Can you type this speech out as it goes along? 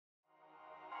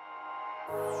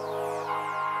Hello,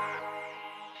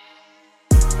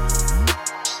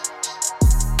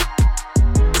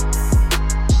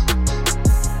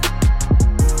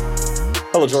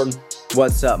 Jordan.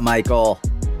 What's up, Michael?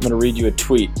 I'm going to read you a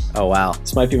tweet. Oh, wow.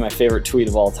 This might be my favorite tweet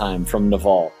of all time from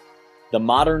Naval. The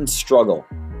modern struggle.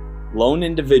 Lone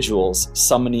individuals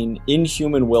summoning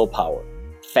inhuman willpower,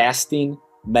 fasting,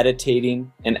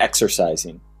 meditating, and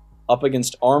exercising, up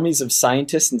against armies of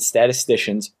scientists and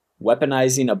statisticians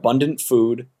weaponizing abundant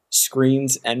food,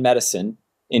 screens, and medicine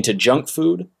into junk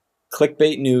food,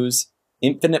 clickbait news,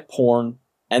 infinite porn,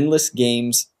 endless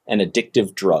games, and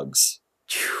addictive drugs.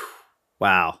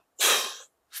 Wow.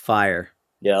 Fire.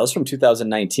 Yeah, that was from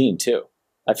 2019, too.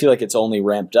 I feel like it's only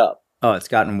ramped up. Oh, it's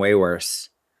gotten way worse.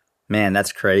 Man,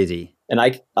 that's crazy. And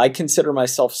I consider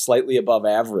myself slightly above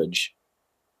average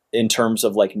in terms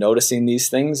of like noticing these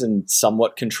things and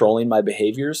somewhat controlling my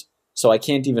behaviors. So I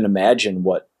can't even imagine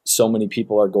what so many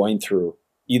people are going through,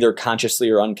 either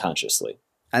consciously or unconsciously.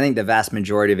 I think the vast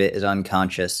majority of it is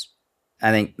unconscious.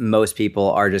 I think most people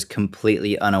are just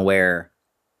completely unaware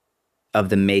of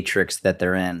the matrix that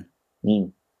they're in.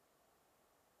 I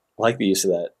like the use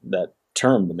of that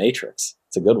term, the matrix.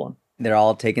 It's a good one. They're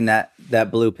all taking that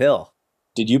blue pill.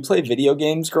 Did you play video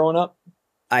games growing up?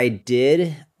 I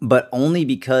did, but only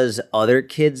because other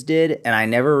kids did, and I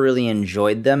never really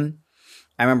enjoyed them.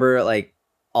 I remember like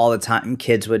all the time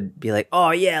kids would be like,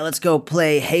 oh yeah, let's go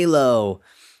play Halo.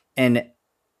 And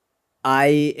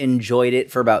I enjoyed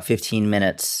it for about 15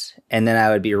 minutes, and then I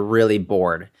would be really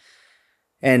bored.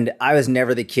 And I was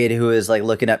never the kid who was like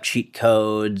looking up cheat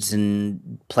codes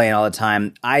and playing all the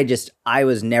time. I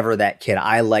was never that kid.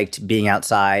 I liked being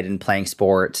outside and playing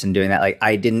sports and doing that. Like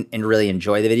I didn't really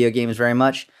enjoy the video games very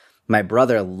much. My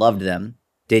brother loved them.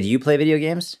 Did you play video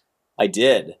games? I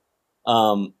did.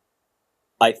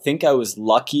 I think I was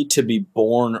lucky to be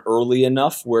born early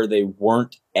enough where they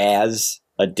weren't as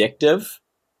addictive.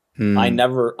 I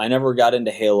never got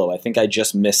into Halo. I think I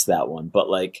just missed that one. But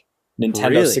like Nintendo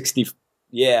Really? 60.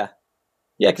 Yeah,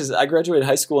 because I graduated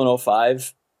high school in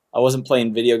 2005. I wasn't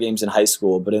playing video games in high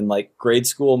school, but in like grade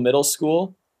school, middle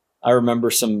school, I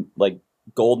remember some like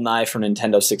GoldenEye for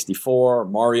Nintendo 64,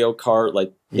 Mario Kart.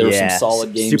 Like there were some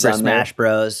solid games Super on Smash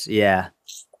Bros. Yeah.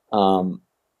 and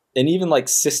even like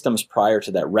systems prior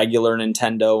to that, regular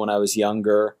Nintendo when I was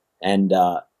younger, and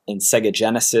Sega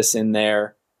Genesis in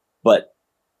there. But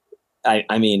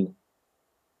I mean,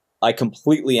 I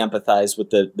completely empathize with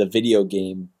the video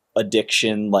game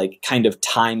addiction, like kind of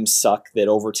time suck that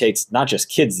overtakes not just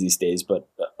kids these days, but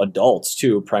adults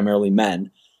too, primarily men.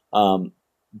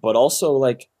 But also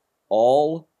like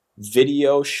all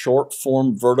video short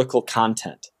form vertical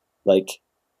content. Like,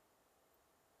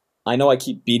 I know I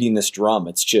keep beating this drum.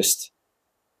 It's just,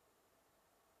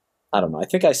 I don't know. I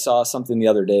think I saw something the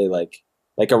other day, like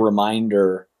a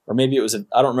reminder, or maybe it was,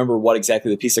 I don't remember what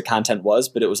exactly the piece of content was,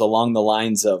 but it was along the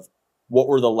lines of, what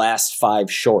were the last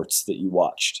 5 shorts that you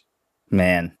watched?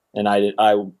 Man. And I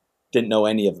didn't know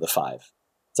any of the 5.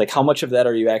 It's like, how much of that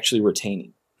are you actually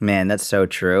retaining? Man, that's so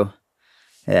true.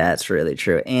 Yeah, that's really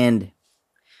true. And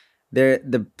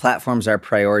the platforms are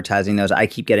prioritizing those. I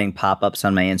keep getting pop-ups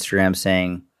on my Instagram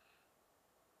trying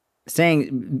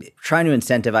to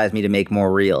incentivize me to make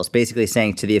more reels, basically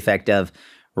saying to the effect of,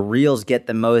 reels get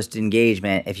the most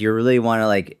engagement. If you really want to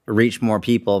like reach more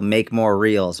people, make more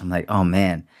reels. I'm like, oh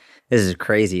man, this is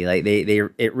crazy. Like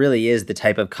it really is the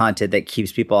type of content that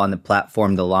keeps people on the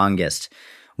platform the longest,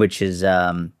 which is,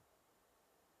 I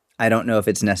don't know if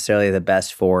it's necessarily the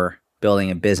best for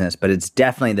building a business, but it's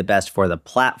definitely the best for the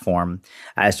platform.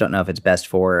 I just don't know if it's best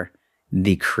for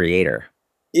the creator.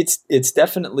 It's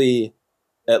definitely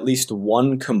at least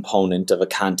one component of a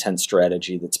content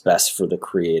strategy that's best for the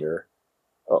creator,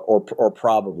 or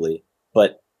probably.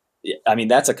 But I mean,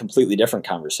 that's a completely different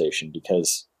conversation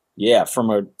because, yeah, from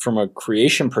a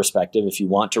creation perspective, if you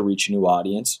want to reach a new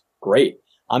audience, great.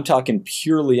 I'm talking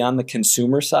purely on the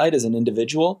consumer side as an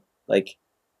individual. Like,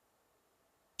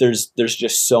 there's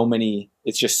just so many.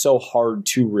 It's just so hard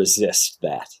to resist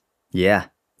that. Yeah,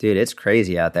 dude, it's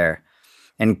crazy out there,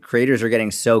 and creators are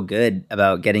getting so good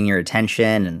about getting your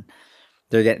attention, and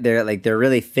they're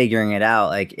really figuring it out.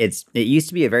 Like it used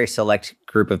to be a very select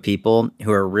group of people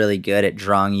who are really good at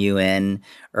drawing you in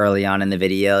early on in the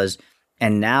videos.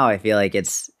 And now I feel like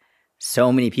it's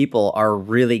so many people are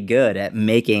really good at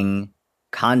making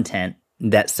content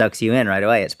that sucks you in right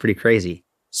away. It's pretty crazy.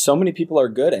 So many people are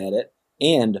good at it,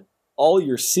 and all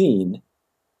you're seeing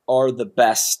are the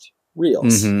best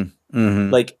reels. Mm-hmm.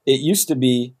 Mm-hmm. Like it used to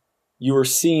be, you were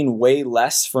seeing way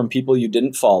less from people you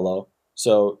didn't follow.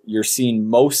 So you're seeing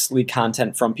mostly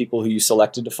content from people who you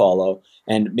selected to follow,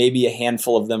 and maybe a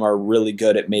handful of them are really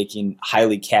good at making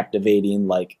highly captivating,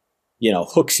 like,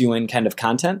 hooks you in kind of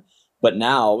content. But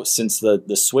now, since the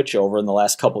switch over in the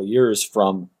last couple of years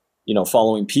from,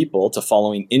 following people to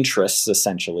following interests,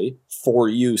 essentially, for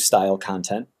you style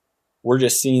content, we're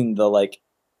just seeing the like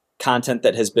content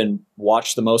that has been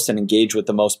watched the most and engaged with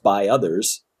the most by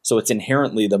others. So it's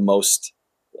inherently the most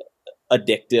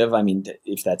addictive. I mean,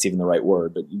 if that's even the right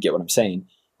word, but you get what I'm saying.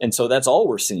 And so that's all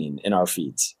we're seeing in our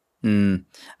feeds.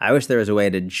 I wish there was a way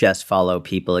to just follow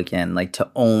people again, like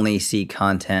to only see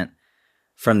content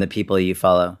from the people you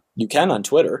follow. You can on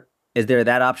Twitter. Is there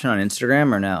that option on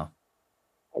Instagram or no?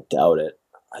 I doubt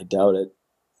it.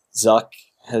 Zuck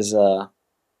has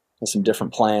some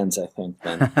different plans, I think,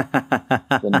 than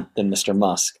Mr.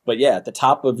 Musk. But yeah, at the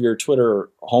top of your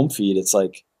Twitter home feed, it's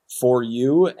like for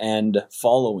you and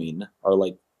following are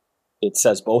like, it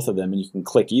says both of them and you can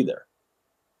click either.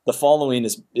 The following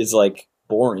is like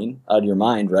boring out of your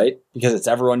mind, right? Because it's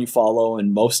everyone you follow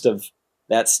and most of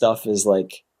that stuff is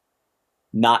like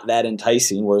not that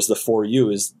enticing, whereas the for you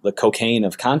is the cocaine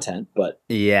of content. But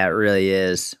yeah, it really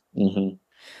is. Mm-hmm.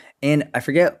 And I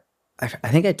forget, I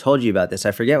think I told you about this.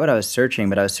 I forget what I was searching,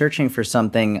 but I was searching for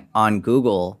something on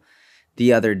Google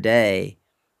the other day,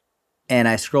 and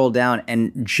I scrolled down,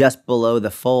 and just below the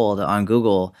fold on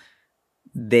Google,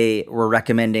 they were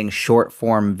recommending short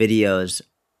form videos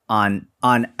on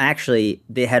actually,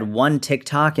 they had 1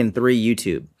 TikTok and 3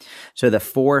 YouTube. So the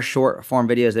 4 short form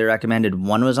videos they recommended,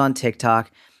 1 was on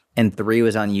TikTok and 3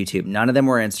 was on YouTube. None of them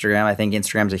were Instagram. I think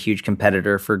Instagram's a huge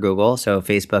competitor for Google, so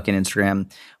Facebook and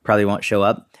Instagram probably won't show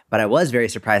up. But I was very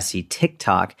surprised to see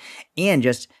TikTok and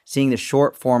just seeing the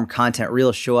short form content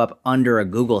reels show up under a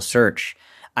Google search.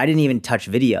 I didn't even touch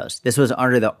videos. This was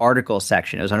under the article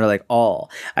section. It was under like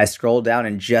all. I scrolled down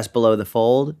and just below the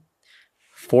fold,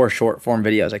 4 short form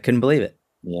videos. I couldn't believe it.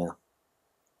 Yeah.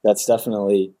 That's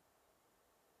definitely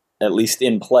at least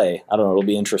in play. I don't know. It'll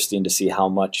be interesting to see how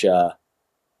much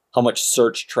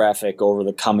search traffic over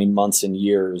the coming months and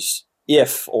years,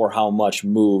 if or how much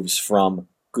moves from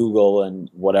Google and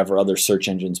whatever other search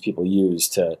engines people use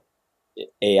to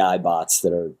AI bots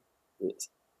that are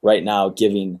right now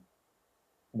giving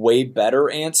way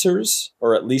better answers,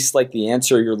 or at least like the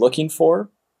answer you're looking for,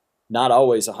 not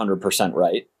always 100%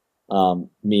 right.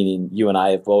 Meaning you and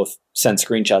I have both sent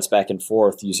screenshots back and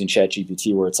forth using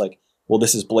ChatGPT where it's like, well,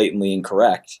 this is blatantly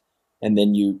incorrect. And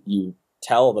then you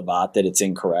tell the bot that it's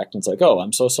incorrect. And it's like, oh,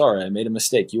 I'm so sorry. I made a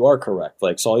mistake. You are correct.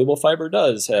 Like soluble fiber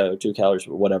does have 2 calories,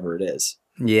 whatever it is.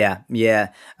 Yeah.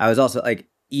 I was also like,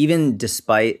 even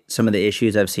despite some of the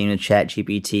issues I've seen with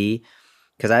ChatGPT,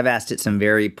 because I've asked it some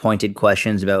very pointed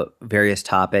questions about various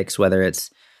topics, whether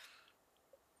it's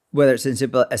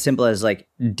as simple as like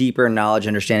deeper knowledge,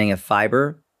 understanding of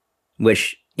fiber,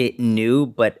 which it knew,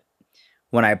 but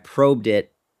when I probed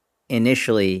it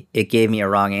initially, it gave me a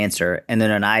wrong answer. And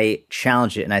then when I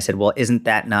challenged it and I said, well, isn't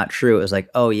that not true? It was like,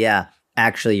 oh yeah,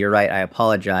 actually you're right. I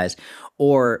apologize.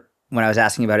 Or when I was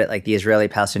asking about it, like the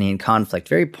Israeli-Palestinian conflict,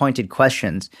 very pointed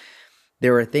questions,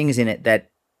 there were things in it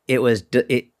that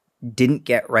it didn't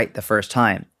get right the first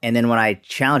time. And then when I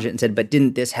challenged it and said, but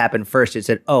didn't this happen first? It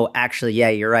said, oh, actually, yeah,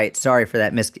 you're right. Sorry for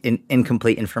that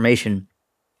incomplete information.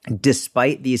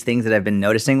 Despite these things that I've been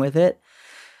noticing with it,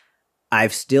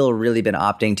 I've still really been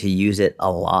opting to use it a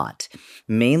lot,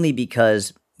 mainly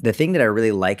because the thing that I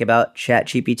really like about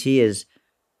ChatGPT is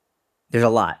there's a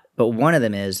lot, but one of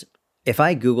them is if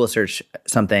I Google search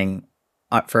something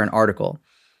for an article,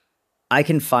 I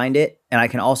can find it and I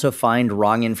can also find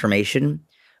wrong information,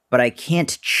 but I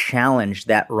can't challenge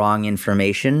that wrong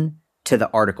information to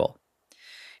the article.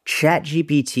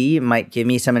 ChatGPT might give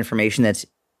me some information that's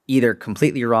either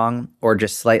completely wrong or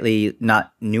just slightly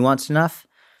not nuanced enough.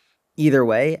 Either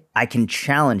way, I can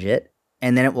challenge it,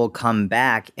 and then it will come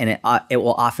back, and it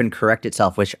will often correct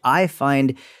itself, which I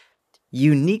find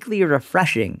uniquely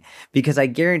refreshing, because I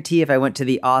guarantee if I went to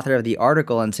the author of the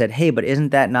article and said, hey, but isn't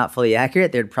that not fully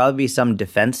accurate? There'd probably be some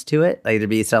defense to it. Like there'd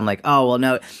be some like, oh, well,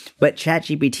 no. But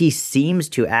ChatGPT seems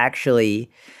to actually,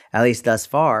 at least thus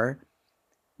far,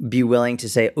 be willing to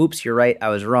say, oops, you're right, I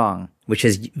was wrong, which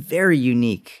is very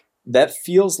unique. That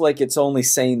feels like it's only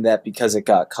saying that because it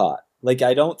got caught. Like,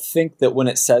 I don't think that when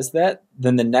it says that,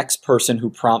 then the next person who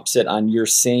prompts it on your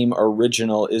same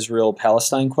original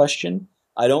Israel-Palestine question,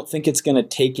 I don't think it's going to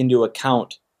take into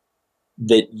account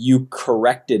that you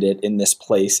corrected it in this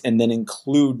place and then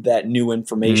include that new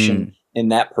information in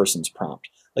that person's prompt.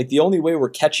 Like, the only way we're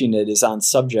catching it is on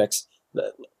subjects,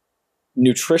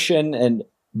 nutrition and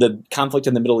the conflict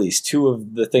in the Middle East, two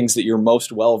of the things that you're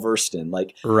most well versed in.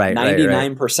 Like Right,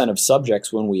 99% of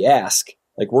subjects when we ask,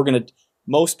 like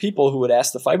most people who would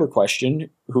ask the fiber question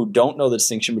who don't know the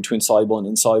distinction between soluble and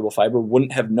insoluble fiber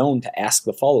wouldn't have known to ask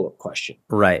the follow-up question.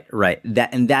 Right.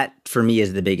 That for me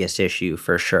is the biggest issue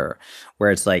for sure,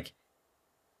 where it's like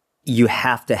you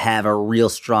have to have a real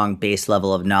strong base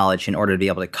level of knowledge in order to be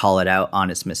able to call it out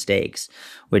on its mistakes,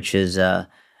 which is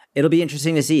it'll be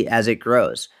interesting to see as it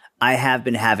grows. I have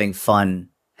been having fun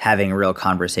having real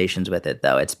conversations with it,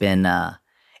 though. It's been a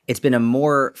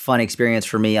more fun experience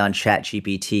for me on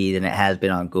ChatGPT than it has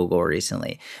been on Google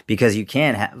recently, because you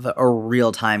can have a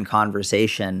real-time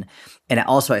conversation. And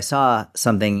also, I saw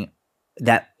something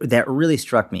that really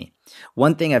struck me.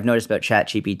 One thing I've noticed about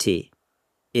ChatGPT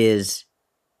is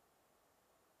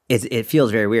it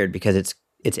feels very weird because it's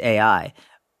AI,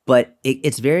 but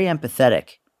it's very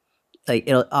empathetic. Like,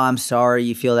 I'm sorry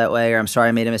you feel that way, or I'm sorry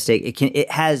I made a mistake.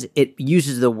 It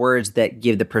uses the words that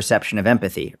give the perception of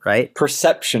empathy, right?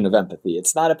 Perception of empathy.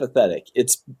 It's not empathetic.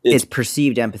 It's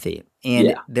perceived empathy.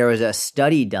 And there was a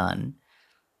study done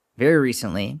very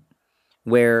recently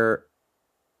where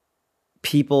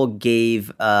people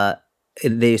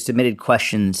they submitted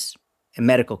questions,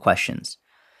 medical questions,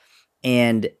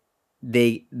 and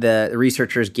the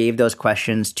researchers gave those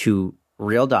questions to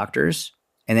real doctors,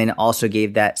 and then also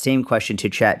gave that same question to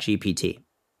ChatGPT.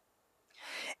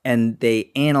 And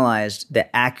they analyzed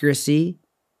the accuracy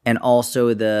and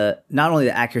also not only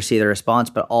the accuracy of the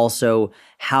response, but also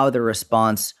how the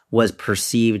response was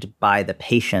perceived by the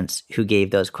patients who gave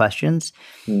those questions.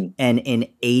 And in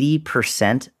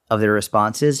 80% of the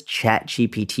responses,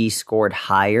 ChatGPT scored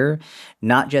higher,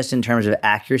 not just in terms of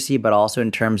accuracy, but also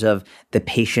in terms of the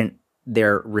patient,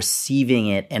 they're receiving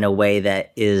it in a way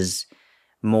that is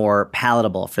more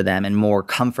palatable for them and more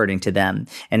comforting to them,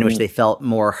 and in which they felt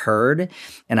more heard.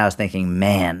 And I was thinking,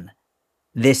 man,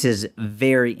 this is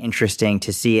very interesting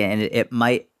to see. And it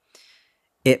might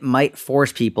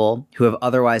force people who have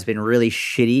otherwise been really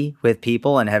shitty with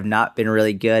people and have not been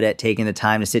really good at taking the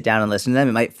time to sit down and listen to them.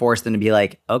 It might force them to be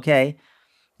like, okay,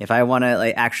 if I want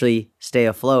to actually stay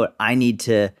afloat, I need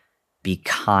to be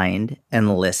kind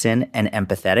and listen and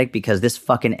empathetic, because this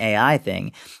fucking AI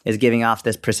thing is giving off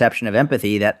this perception of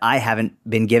empathy that I haven't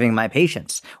been giving my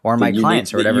patients or my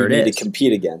clients or whatever it is. You need to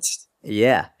compete against.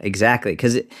 Yeah, exactly.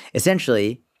 Because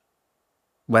essentially,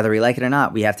 whether we like it or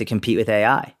not, we have to compete with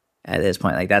AI at this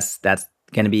point. Like that's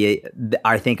going to be,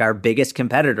 I think, our biggest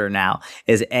competitor now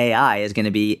is AI is going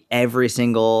to be every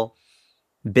single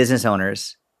business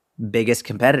owner's biggest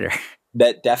competitor.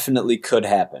 That definitely could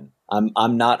happen.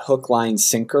 I'm not hook, line,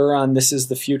 sinker on this is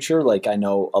the future. Like I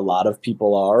know a lot of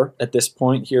people are at this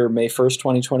point here, May 1st,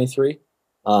 2023.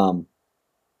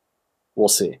 We'll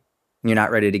see. You're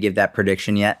not ready to give that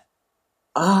prediction yet?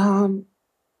 Yeah,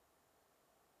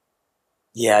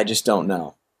 I just don't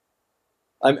know.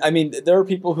 I mean, there are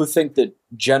people who think that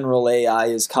general AI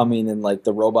is coming and like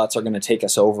the robots are going to take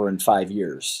us over in 5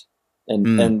 years,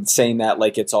 and saying that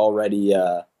like it's already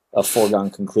a foregone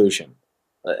conclusion.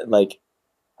 Like,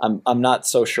 I'm not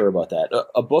so sure about that.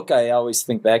 A book I always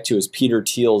think back to is Peter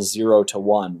Thiel's 0 to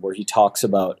 1, where he talks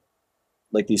about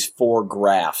like these 4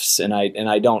 graphs, and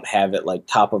I don't have it like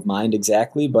top of mind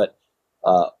exactly, but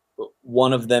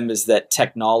one of them is that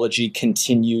technology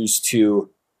continues to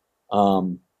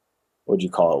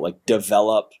like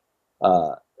develop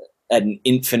at an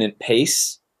infinite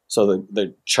pace. So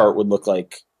the chart would look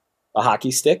like a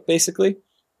hockey stick, basically,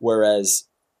 whereas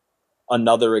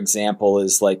another example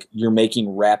is like you're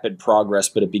making rapid progress,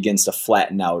 but it begins to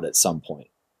flatten out at some point.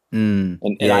 I'm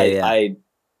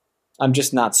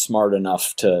just not smart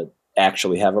enough to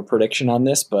actually have a prediction on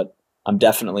this, but I'm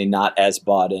definitely not as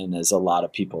bought in as a lot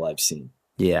of people I've seen.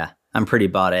 Yeah, I'm pretty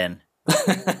bought in.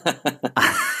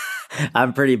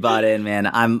 I'm pretty bought in, man.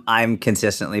 I'm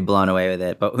consistently blown away with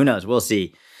it, but who knows? We'll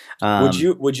see. Would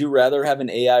you rather have an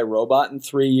AI robot in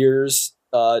 3 years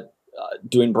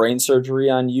doing brain surgery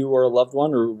on you or a loved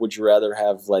one, or would you rather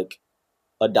have like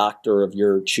a doctor of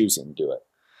your choosing do it?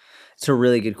 It's a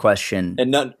really good question.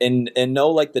 And no,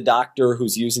 like the doctor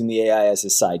who's using the AI as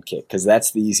his sidekick, because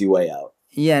that's the easy way out.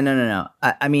 Yeah, no.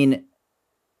 I mean,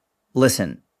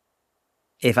 listen,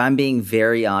 if I'm being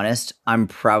very honest, I'm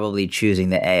probably choosing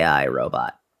the AI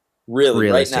robot. Really,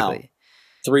 right now?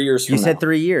 3 years from now? You said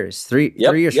 3 years. Three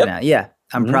years from now. Yeah,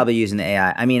 I'm probably using the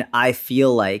AI. I mean, I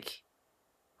feel like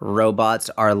robots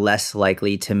are less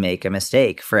likely to make a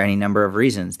mistake for any number of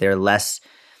reasons. They're less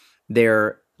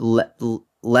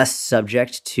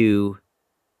subject to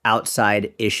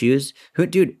outside issues.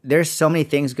 Dude, there's so many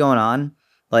things going on.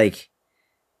 Like,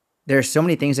 there's so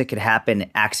many things that could happen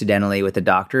accidentally with the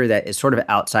doctor that is sort of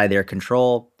outside their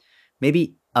control.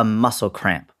 Maybe a muscle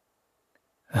cramp.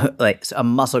 Like a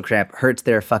muscle cramp hurts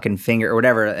their fucking finger or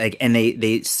whatever, like, and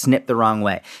they snip the wrong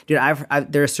way. Dude,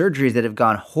 there are surgeries that have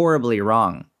gone horribly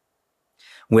wrong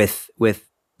with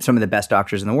some of the best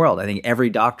doctors in the world. I think every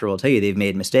doctor will tell you they've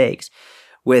made mistakes.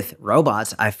 With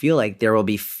robots, I feel like there will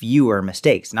be fewer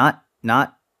mistakes. Not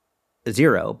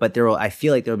zero, but I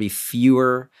feel like there will be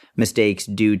fewer mistakes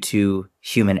due to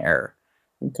human error.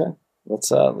 Okay.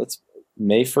 Let's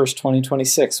May 1st,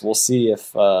 2026. We'll see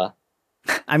if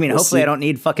I mean, hopefully I don't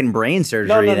need fucking brain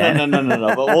surgery then.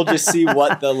 No. But we'll just see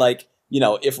what the, like, you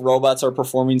know, if robots are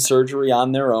performing surgery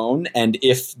on their own and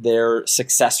if their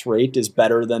success rate is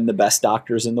better than the best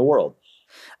doctors in the world.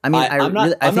 I mean,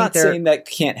 I'm not saying that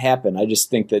can't happen. I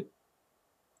just think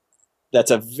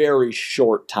that's a very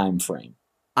short time frame.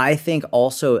 I think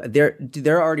also there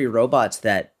are already robots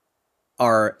that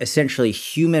are essentially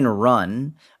human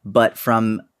run, but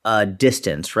from a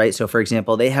distance, right? So, for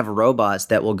example, they have robots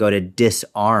that will go to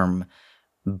disarm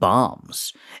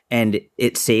bombs, and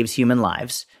it saves human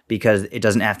lives because it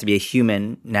doesn't have to be a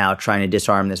human now trying to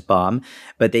disarm this bomb,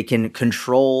 but they can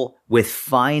control with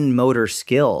fine motor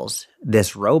skills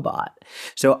this robot.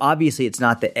 So obviously it's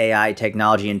not the AI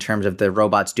technology in terms of the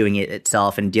robots doing it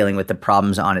itself and dealing with the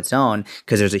problems on its own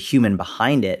because there's a human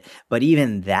behind it. But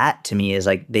even that to me is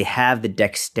like they have the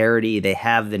dexterity, they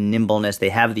have the nimbleness, they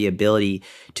have the ability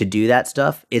to do that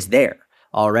stuff. It's there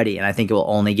already, and I think it will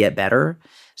only get better.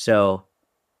 So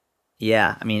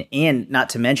yeah, I mean, and not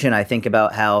to mention, I think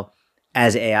about how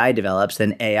as AI develops,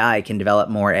 then AI can develop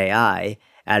more AI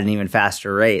at an even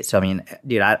faster rate. So, I mean,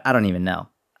 dude, I don't even know.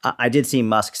 I did see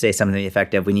Musk say something to the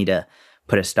effect of, we need to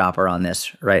put a stopper on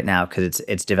this right now because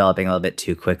it's developing a little bit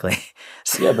too quickly.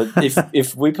 Yeah, but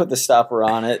if we put the stopper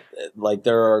on it, like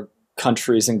there are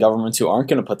countries and governments who aren't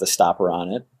going to put the stopper on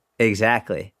it.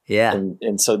 Exactly. Yeah.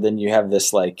 And so then you have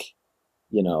this, like,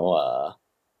 you know,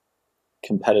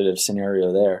 competitive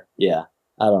scenario there. Yeah.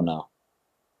 I don't know,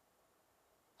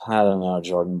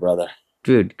 Jordan, brother.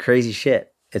 Dude, crazy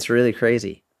shit. It's really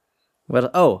crazy. Well,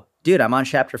 oh, dude, I'm on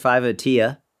chapter 5 of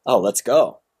Tia. Oh, let's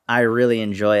go. I really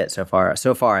enjoy it so far.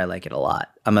 So far, I like it a lot.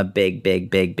 I'm a big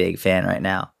fan right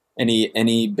now.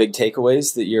 Any big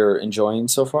takeaways that you're enjoying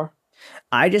so far?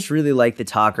 I just really like the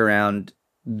talk around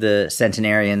the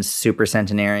centenarians, super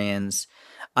centenarians.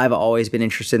 I've always been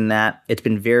interested in that. It's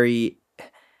been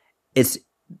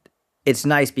it's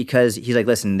nice because he's like,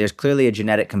 listen, there's clearly a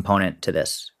genetic component to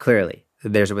this. Clearly,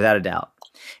 there's without a doubt,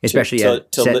 especially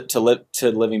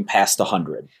to living past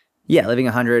 100. Yeah, living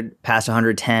 100, past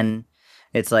 110.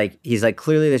 It's like, he's like,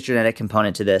 clearly there's genetic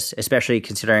component to this, especially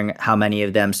considering how many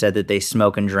of them said that they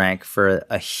smoke and drank for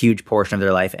a huge portion of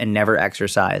their life and never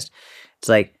exercised. It's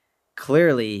like,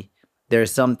 clearly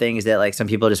there's some things that, like, some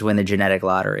people just win the genetic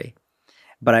lottery.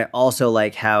 But I also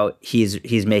like how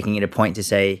he's making it a point to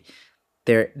say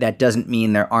that doesn't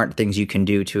mean there aren't things you can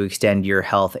do to extend your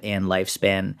health and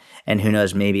lifespan, and who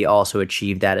knows, maybe also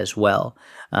achieve that as well.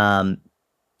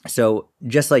 So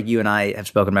just like you and I have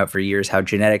spoken about for years, how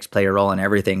genetics play a role in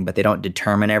everything, but they don't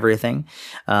determine everything.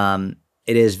 It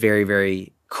is very,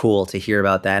 very cool to hear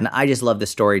about that. And I just love the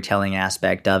storytelling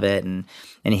aspect of it and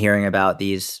hearing about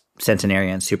these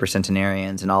centenarians, super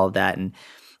centenarians and all of that. And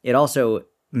it also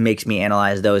makes me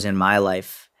analyze those in my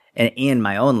life and in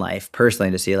my own life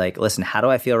personally to see, like, listen, how do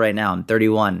I feel right now? I'm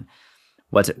 31.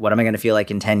 What am I going to feel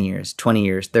like in 10 years, 20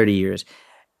 years, 30 years?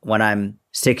 When I'm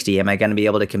 60, am I going to be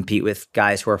able to compete with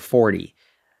guys who are 40?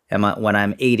 When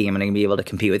I'm 80, am I going to be able to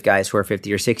compete with guys who are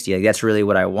 50 or 60? Like, that's really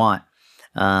what I want.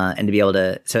 And to be able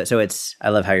to, so it's, I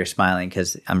love how you're smiling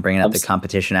because I'm bringing up the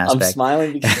competition aspect. I'm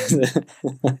smiling because,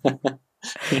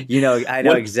 I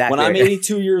know exactly. When I'm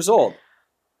 82 years old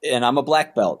and I'm a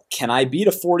black belt, can I beat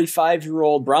a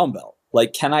 45-year-old brown belt?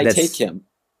 Like, can I take him?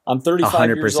 I'm 35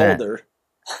 100%. Years older.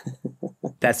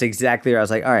 That's exactly where I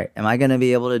was like, all right, am I going to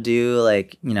be able to do,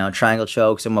 like, triangle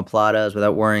chokes and omoplatas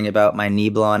without worrying about my knee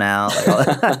blowing out?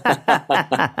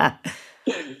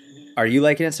 Are you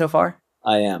liking it so far?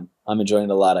 I am. I'm enjoying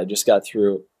it a lot. I just got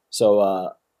through.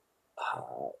 So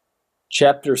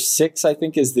chapter 6, I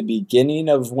think, is the beginning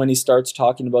of when he starts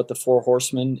talking about the 4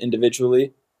 horsemen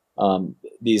individually.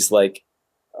 These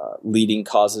leading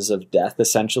causes of death,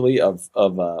 essentially, of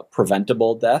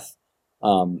preventable death.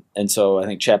 And so I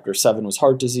think chapter 7 was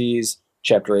heart disease.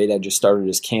 Chapter 8 I just started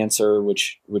as cancer,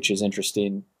 which is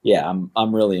interesting. Yeah,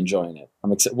 I'm really enjoying it.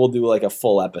 I'm excited. We'll do like a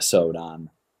full episode on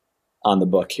the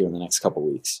book here in the next couple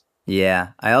weeks. Yeah,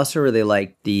 I also really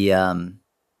like the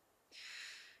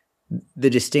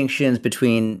distinctions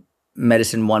between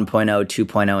medicine 1.0,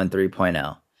 2.0, and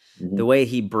 3.0. the way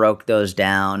he broke those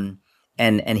down,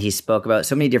 and he spoke about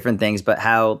so many different things, but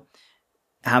how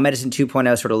Medicine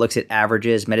 2.0 sort of looks at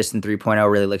averages, Medicine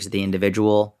 3.0 really looks at the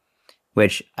individual,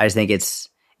 which I just think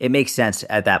it makes sense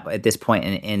at this point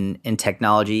in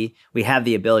technology. We have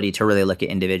the ability to really look at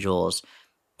individuals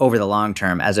over the long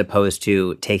term, as opposed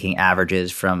to taking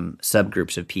averages from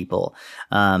subgroups of people.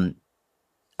 I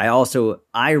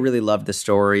really loved the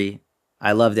story.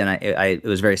 I loved it. And it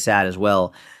was very sad as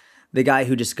well. The guy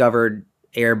who discovered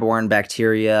airborne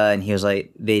bacteria, and he was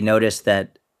like, they noticed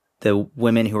that the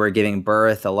women who were giving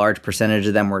birth, a large percentage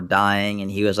of them were dying.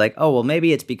 And he was like, oh, well,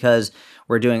 maybe it's because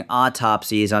we're doing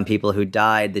autopsies on people who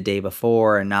died the day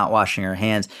before and not washing our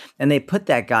hands. And they put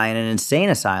that guy in an insane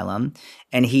asylum,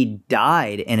 and he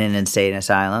died in an insane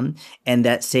asylum. And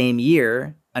that same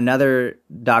year, another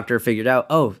doctor figured out,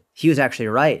 oh, he was actually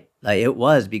right. Like, it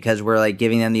was because we're like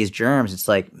giving them these germs. It's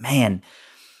like, man,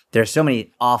 there's so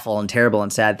many awful and terrible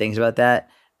and sad things about that.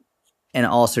 And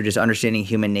also just understanding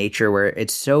human nature, where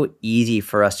it's so easy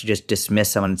for us to just dismiss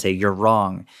someone and say, you're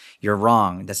wrong. You're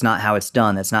wrong. That's not how it's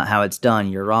done. That's not how it's done.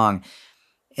 You're wrong.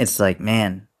 It's like,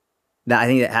 man, I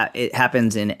think that it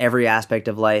happens in every aspect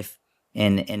of life,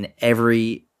 in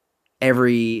every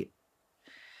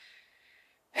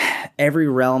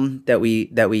realm that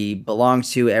we belong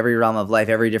to, every realm of life,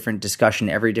 every different discussion,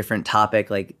 every different topic.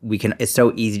 Like, it's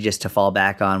so easy just to fall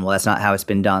back on, well, that's not how it's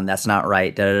been done. That's not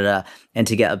right. Da, da, da, and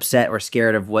to get upset or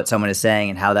scared of what someone is saying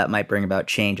and how that might bring about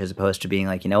change, as opposed to being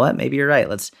like, you know what, maybe you're right.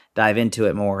 Let's dive into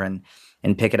it more and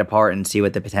pick it apart and see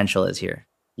what the potential is here.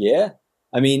 Yeah.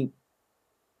 I mean,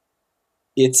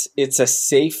 it's a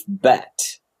safe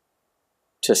bet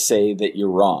to say that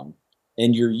you're wrong,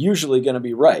 and you're usually going to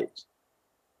be right.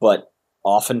 But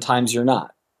oftentimes you're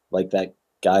not, like that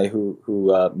guy who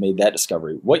made that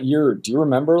discovery. What year, do you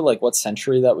remember, like what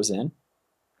century that was in?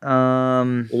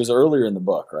 It was earlier in the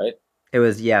book, right? I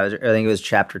think it was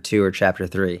chapter 2 or chapter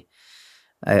 3.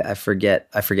 I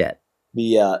forget.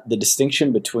 The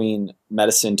distinction between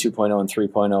Medicine 2.0 and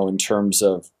 3.0 in terms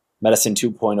of Medicine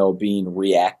 2.0 being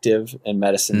reactive and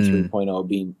Medicine 3.0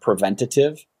 being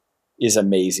preventative is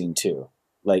amazing too.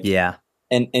 Like, yeah.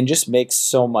 And just makes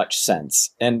so much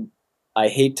sense. And I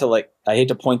hate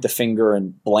to point the finger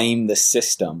and blame the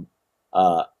system,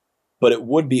 but it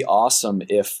would be awesome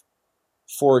if,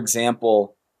 for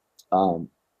example,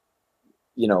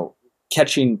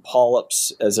 catching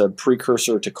polyps as a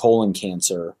precursor to colon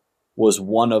cancer was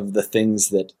one of the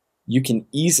things that you can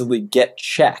easily get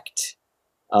checked,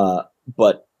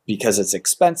 but because it's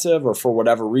expensive or for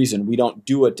whatever reason, we don't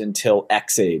do it until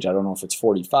X age. I don't know if it's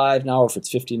 45 now or if it's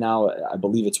 50 now. I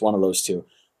believe it's one of those two.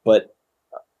 But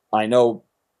I know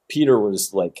Peter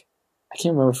was like, I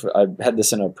can't remember if I had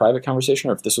this in a private conversation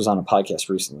or if this was on a podcast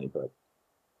recently, but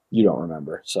you don't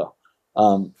remember. So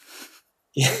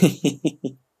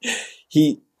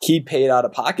he paid out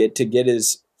of pocket to get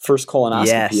his first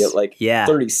colonoscopy at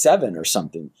 37 or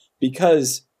something,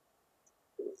 because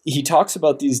he talks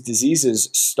about these diseases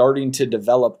starting to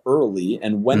develop early,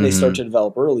 and when they start to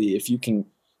develop early, if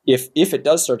it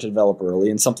does start to develop early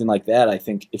and something like that, I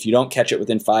think if you don't catch it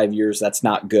within 5 years, that's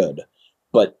not good.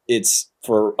 But it's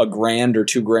for $1,000 or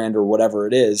 $2,000 or whatever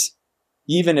it is,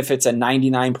 even if it's a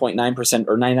 99.9%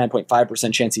 or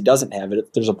 99.5% chance he doesn't have it,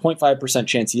 if there's a 0.5%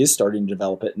 chance he is starting to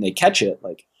develop it and they catch it,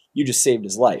 like, you just saved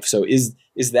his life. So is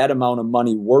that amount of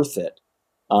money worth it?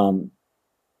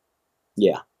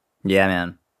 Yeah. Yeah,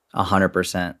 man.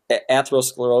 100%.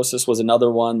 Atherosclerosis was another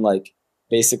one. Like,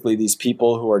 basically these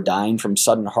people who are dying from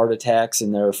sudden heart attacks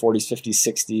in their 40s, 50s,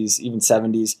 60s, even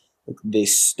 70s, they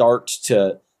start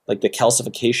to, like, the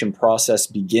calcification process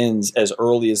begins as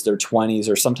early as their 20s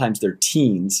or sometimes their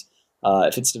teens.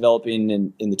 If it's developing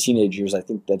in the teenage years, I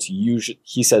think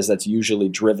he says that's usually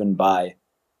driven by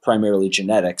primarily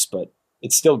genetics, but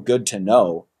it's still good to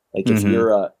know. Like,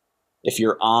 if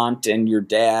your aunt and your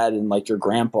dad and like your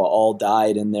grandpa all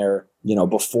died in their,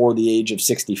 before the age of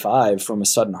 65 from a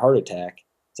sudden heart attack,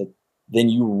 it's like, then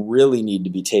you really need to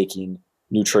be taking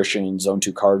nutrition, zone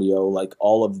 2 cardio, like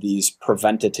all of these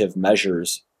preventative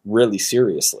measures really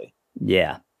seriously.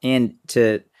 Yeah. And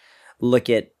to look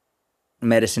at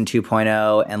Medicine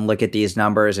 2.0 and look at these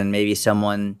numbers, and maybe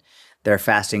their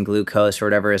fasting glucose or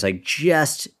whatever is like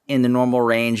just in the normal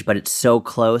range, but it's so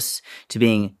close to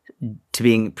being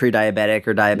pre-diabetic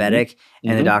or diabetic,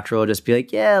 and the doctor will just be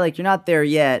like, yeah, like, you're not there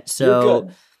yet, so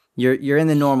you're in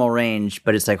the normal range,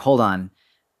 but it's like, hold on,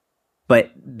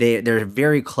 but they're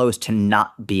very close to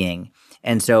not being.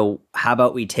 And so how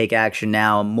about we take action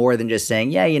now, more than just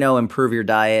saying, yeah, improve your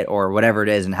diet or whatever it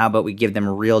is, and how about we give them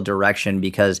real direction,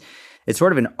 because it's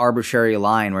sort of an arbitrary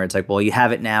line where it's like, well, you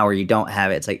have it now or you don't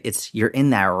have it. It's like, you're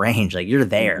in that range. Like you're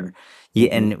there.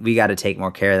 And we got to take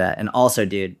more care of that. And also,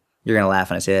 dude, you're going to laugh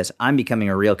when I say this. I'm becoming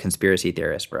a real conspiracy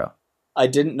theorist, bro. I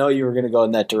didn't know you were going to go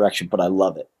in that direction, but I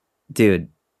love it. Dude,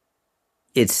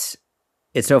 it's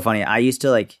so funny. I used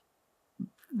to like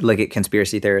look at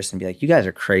conspiracy theorists and be like, you guys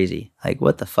are crazy. Like,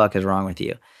 what the fuck is wrong with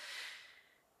you?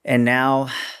 And now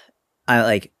I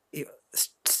like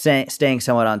staying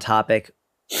somewhat on topic,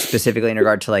 specifically in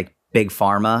regard to like big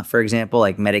pharma, for example,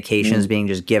 like medications being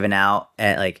just given out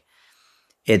at like,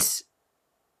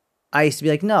 I used to be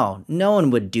like, no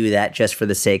one would do that just for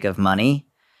the sake of money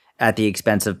at the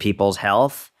expense of people's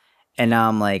health. And now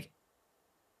I'm like,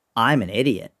 I'm an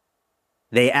idiot.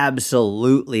 They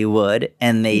absolutely would,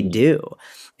 and they do.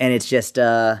 And it's just,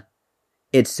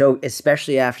 it's so,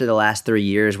 especially after the last 3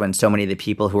 years when so many of the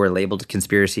people who were labeled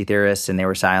conspiracy theorists and they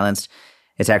were silenced,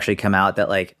 it's actually come out that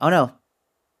like, oh no,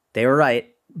 they were right,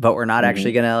 but we're not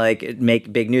actually going to like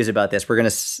make big news about this. We're going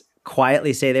to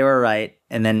quietly say they were right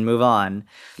and then move on.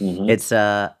 It's,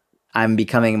 I'm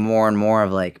becoming more and more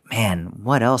of like, man,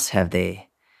 what else have they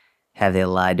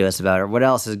lied to us about, or what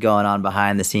else is going on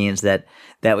behind the scenes that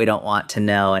we don't want to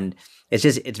know? And it's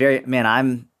just, it's very,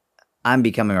 man, I'm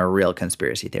becoming a real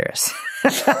conspiracy theorist.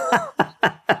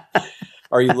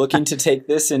 Are you looking to take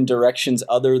this in directions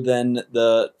other than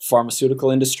the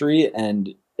pharmaceutical industry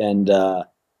and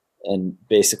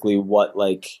basically what,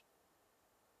 like,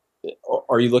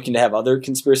 are you looking to have other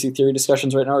conspiracy theory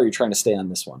discussions right now, or are you trying to stay on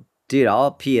this one? Dude,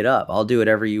 I'll pee it up. I'll do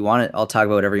whatever you want. I'll talk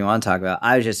about whatever you want to talk about.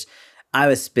 I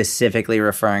was specifically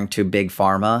referring to big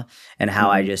pharma and how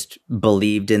I just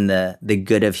believed in the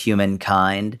good of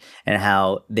humankind and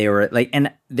how they were like,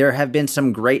 and there have been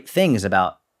some great things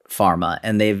about pharma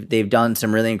and they've done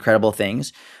some really incredible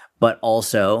things, but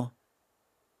also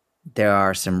there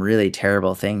are some really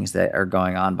terrible things that are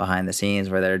going on behind the scenes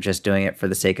where they're just doing it for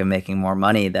the sake of making more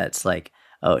money. That's like,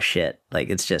 oh shit. Like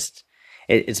it's just,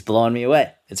 it's blowing me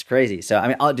away. It's crazy. So, I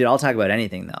mean, I'll talk about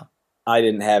anything though. I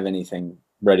didn't have anything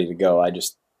ready to go. I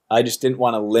just didn't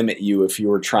want to limit you if you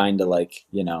were trying to, like,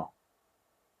 you know,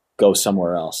 go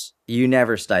somewhere else. You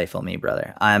never stifle me,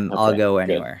 brother. I'll go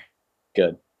anywhere.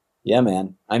 Good. Yeah,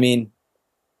 man. I mean,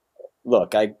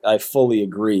 look, I fully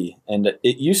agree. And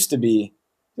it used to be,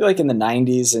 like in the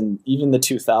 90s and even the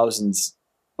 2000s,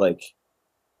 like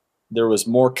there was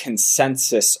more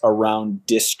consensus around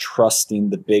distrusting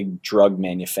the big drug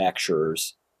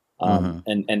manufacturers.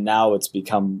 And now it's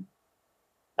become,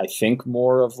 I think,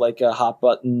 more of like a hot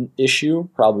button issue,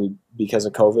 probably because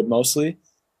of COVID mostly.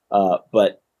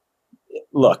 But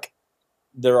look,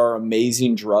 there are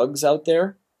amazing drugs out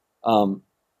there.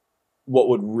 What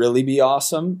would really be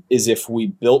awesome is if we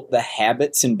built the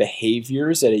habits and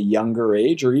behaviors at a younger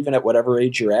age, or even at whatever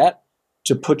age you're at,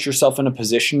 to put yourself in a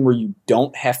position where you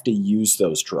don't have to use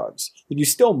those drugs. You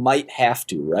still might have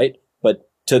to, right? But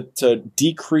to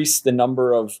decrease the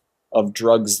number of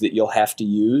drugs that you'll have to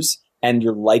use and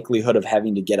your likelihood of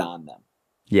having to get on them.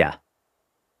 Yeah.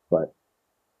 But,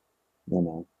 you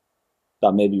know,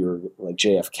 thought maybe you were like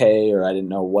JFK, or I didn't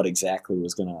know what exactly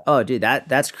was going to... Oh, dude,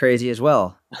 that's crazy as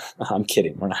well. I'm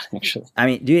kidding. We're not actually. I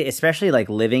mean, dude, especially like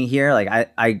living here, like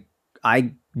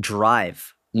I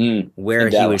drive where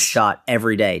he was shot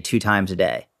every day, 2 times a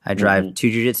day. I drive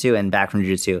to jiu-jitsu and back from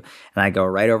jiu-jitsu, and I go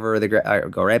right over I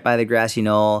go right by the grassy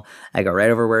knoll. I go right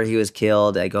over where he was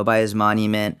killed. I go by his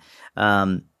monument.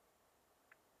 And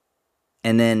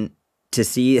then to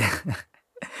see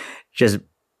just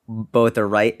both the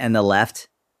right and the left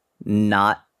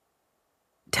not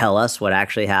tell us what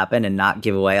actually happened and not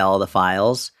give away all the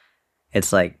files,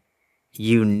 it's like,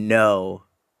 you know,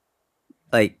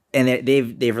 like, and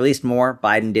they've released more.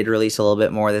 Biden did release a little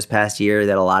bit more this past year,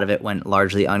 that a lot of it went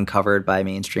largely uncovered by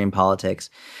mainstream politics.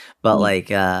 But like,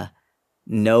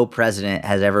 no president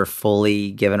has ever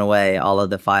fully given away all of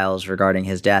the files regarding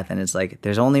his death. And it's like,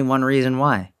 there's only one reason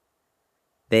why.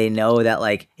 They know that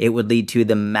like it would lead to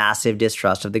the massive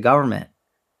distrust of the government.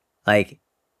 Like,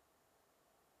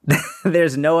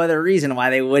 there's no other reason why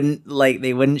they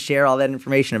wouldn't share all that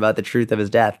information about the truth of his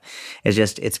death.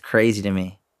 It's crazy to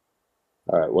me.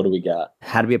 All right, what do we got?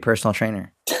 How to be a personal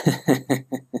trainer.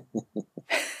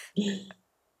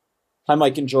 Hi,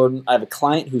 Mike and Jordan. I have a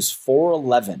client who's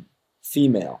 4'11",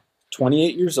 female,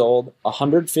 28 years old,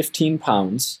 115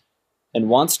 pounds, and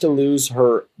wants to lose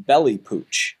her belly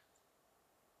pooch.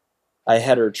 I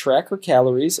had her track her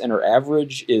calories, and her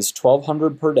average is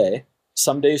 1,200 per day.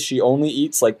 Some days she only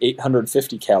eats like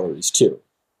 850 calories, too.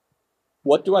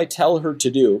 What do I tell her to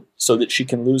do so that she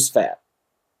can lose fat?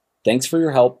 Thanks for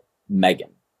your help, Megan.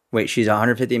 Wait, she's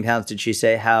 115 pounds. Did she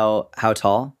say how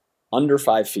tall? Under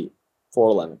 5 feet,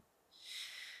 4'11".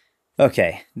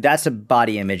 Okay, that's a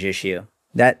body image issue.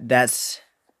 That's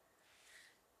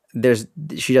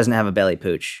she doesn't have a belly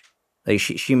pooch. Like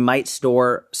she might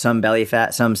store some belly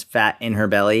fat, some fat in her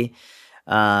belly,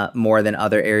 more than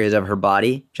other areas of her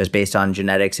body, just based on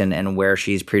genetics and where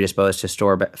she's predisposed to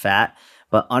store fat.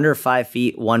 But under 5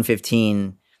 feet,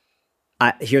 115.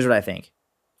 Here's what I think: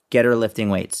 get her lifting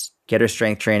weights, get her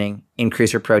strength training,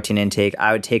 increase her protein intake.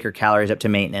 I would take her calories up to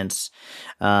maintenance.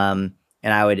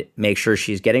 And I would make sure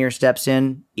she's getting her steps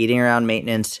in, eating around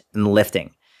maintenance, and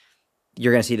lifting.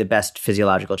 You're going to see the best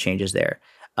physiological changes there.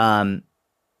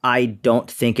 I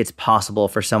don't think it's possible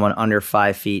for someone under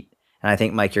 5 feet, and I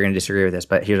think, Mike, you're going to disagree with this,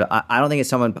 but I don't think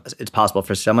it's possible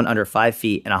for someone under 5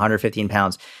 feet and 115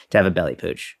 pounds to have a belly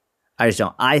pooch. I just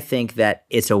don't. I think that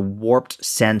it's a warped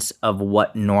sense of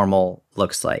what normal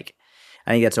looks like.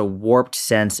 I think that's a warped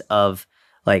sense of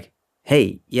like,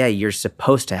 hey, yeah, you're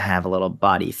supposed to have a little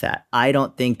body fat. I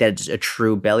don't think that's a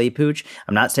true belly pooch.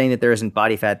 I'm not saying that there isn't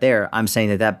body fat there. I'm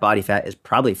saying that body fat is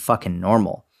probably fucking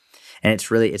normal. And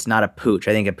it's not a pooch.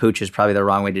 I think a pooch is probably the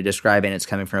wrong way to describe it. And it's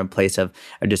coming from a place of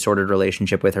a disordered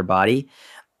relationship with her body.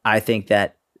 I think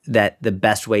that the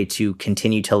best way to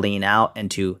continue to lean out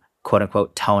and to quote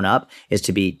unquote tone up is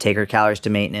to take her calories to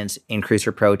maintenance, increase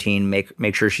her protein,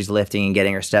 make sure she's lifting and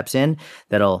getting her steps in.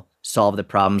 That'll solve the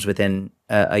problems within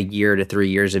a year to 3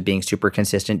 years of being super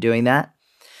consistent doing that.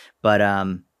 But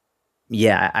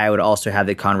yeah, I would also have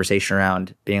the conversation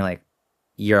around being like,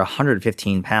 you're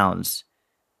 115 pounds.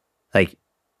 Like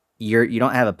you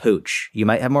don't have a pooch. You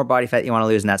might have more body fat you want to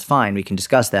lose, and that's fine. We can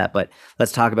discuss that. But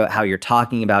let's talk about how you're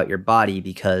talking about your body,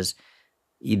 because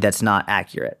that's not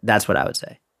accurate. That's what I would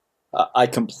say. I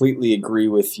completely agree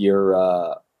with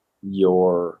your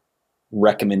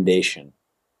recommendation.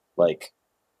 Like,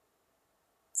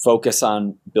 focus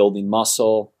on building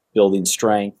muscle, building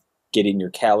strength, getting your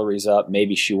calories up.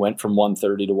 Maybe she went from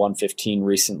 130 to 115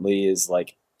 recently, is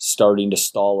like starting to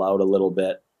stall out a little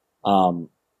bit.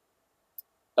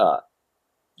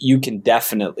 You can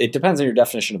definitely, it depends on your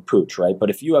definition of pooch, right?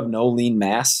 But if you have no lean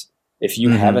mass, if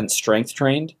you haven't strength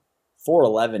trained,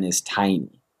 411 is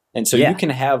tiny. And so you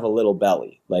can have a little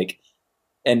belly, like,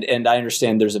 and I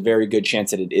understand there's a very good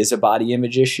chance that it is a body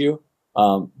image issue.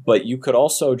 But you could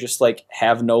also just like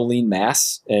have no lean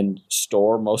mass and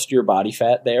store most of your body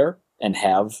fat there and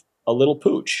have a little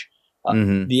pooch.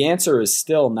 The answer is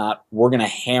still not, we're going to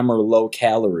hammer low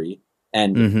calorie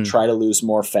and try to lose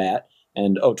more fat.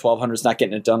 And 1200 is not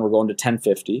getting it done, we're going to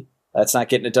 1050. That's not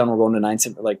getting it done, we're going to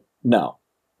 970. Like, no,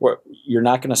 you're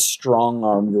not going to strong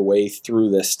arm your way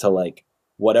through this to like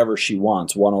whatever she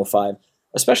wants, 105,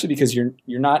 especially because you're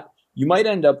not, you might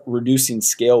end up reducing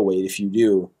scale weight if you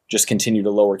do just continue to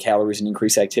lower calories and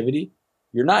increase activity.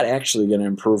 You're not actually going to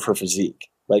improve her physique.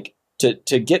 Like,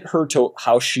 to get her to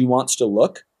how she wants to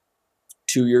look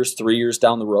 2 years, 3 years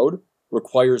down the road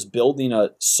requires building a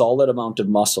solid amount of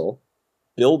muscle,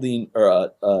 building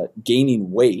or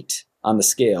gaining weight on the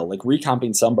scale, like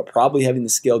recomping some, but probably having the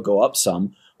scale go up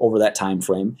some over that time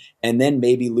frame, and then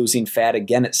maybe losing fat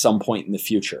again at some point in the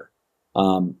future.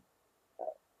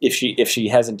 If she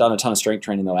hasn't done a ton of strength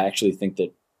training, though, I actually think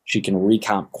that she can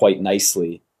recomp quite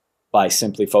nicely by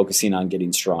simply focusing on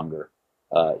getting stronger.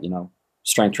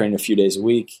 Strength training a few days a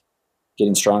week,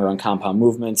 getting stronger on compound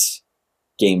movements,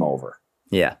 game over.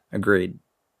 Yeah, agreed.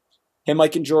 Hey,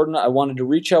 Mike and Jordan, I wanted to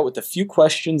reach out with a few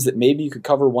questions that maybe you could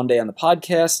cover one day on the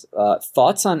podcast.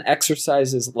 Thoughts on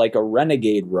exercises like a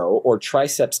renegade row or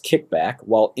triceps kickback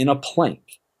while in a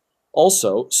plank.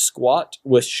 Also, squat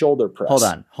with shoulder press.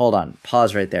 Hold on.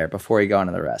 Pause right there before you go on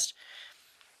to the rest.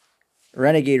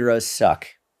 Renegade rows suck,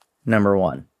 number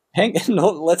one.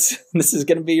 This is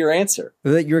going to be your answer.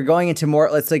 You're going into more,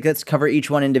 let's cover each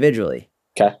one individually.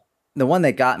 Okay. The one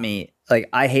that got me, like,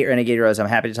 I hate renegade rows. I'm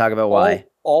happy to talk about why.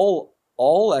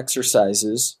 All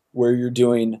exercises where you're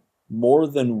doing more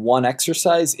than one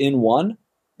exercise in one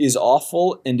is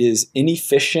awful and is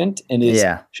inefficient and is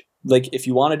like, if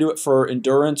you want to do it for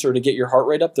endurance or to get your heart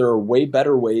rate up, there are way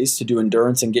better ways to do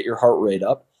endurance and get your heart rate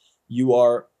up. You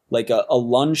are like a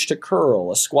lunge to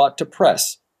curl, a squat to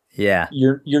press. Yeah.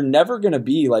 You're never going to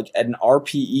be like at an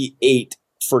RPE 8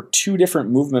 for two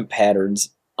different movement patterns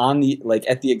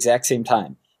at the exact same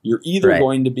time. You're either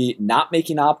going to be not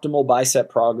making optimal bicep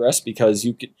progress because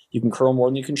you can curl more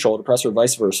than you can shoulder press, or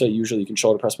vice versa. Usually you can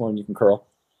shoulder press more than you can curl.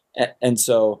 And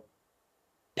so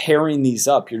pairing these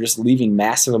up, you're just leaving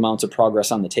massive amounts of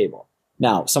progress on the table.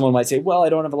 Now, someone might say, well, I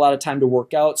don't have a lot of time to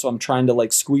work out, so I'm trying to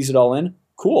like squeeze it all in.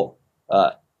 Cool.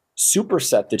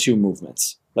 Superset the two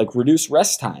movements, like reduce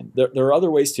rest time. There are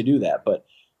other ways to do that, but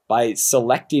by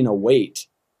selecting a weight,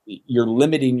 you're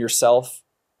limiting yourself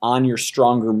on your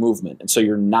stronger movement. And so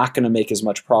you're not going to make as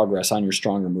much progress on your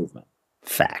stronger movement.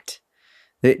 Fact.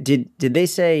 Did they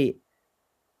say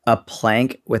a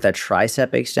plank with a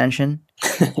tricep extension?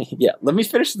 Yeah, let me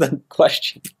finish the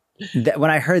question. When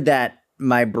I heard that,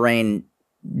 my brain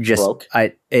just broke.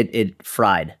 It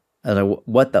fried. I was like,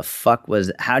 what the fuck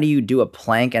how do you do a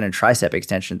plank and a tricep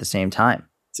extension at the same time?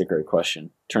 It's a great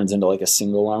question. Turns into like a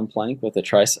single arm plank with a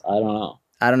tricep.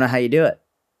 I don't know how you do it.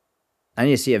 I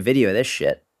need to see a video of this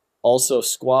shit. Also,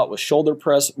 squat with shoulder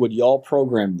press. Would y'all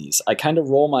program these? I kind of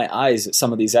roll my eyes at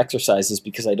some of these exercises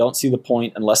because I don't see the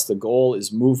point unless the goal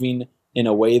is moving in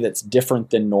a way that's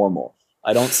different than normal.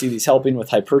 I don't see these helping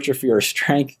with hypertrophy or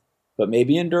strength, but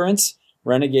maybe endurance.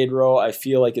 Renegade row, I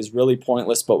feel like is really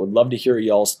pointless, but would love to hear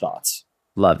y'all's thoughts.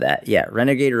 Love that. Yeah,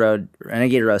 Renegade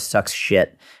row sucks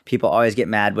shit. People always get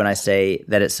mad when I say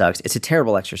that it sucks. It's a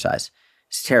terrible exercise.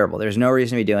 It's terrible. There's no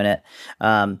reason to be doing it.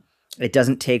 It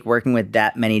doesn't take working with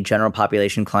that many general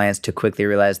population clients to quickly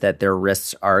realize that their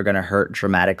wrists are going to hurt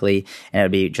dramatically, and it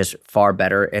would be just far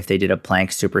better if they did a plank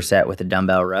superset with a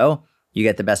dumbbell row. You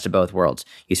get the best of both worlds.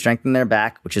 You strengthen their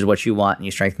back, which is what you want, and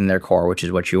you strengthen their core, which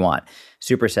is what you want.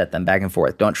 Superset them back and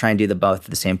forth. Don't try and do the both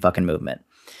the same fucking movement.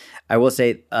 I will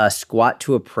say a squat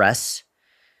to a press,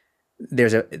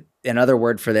 there's another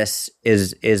word for this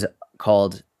is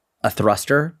called a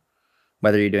thruster,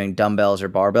 whether you're doing dumbbells or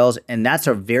barbells, and that's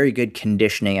a very good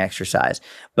conditioning exercise,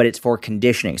 but it's for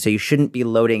conditioning. So you shouldn't be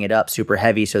loading it up super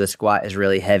heavy so the squat is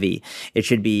really heavy. It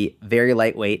should be very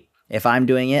lightweight. If I'm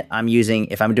doing it,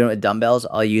 if I'm doing it with dumbbells,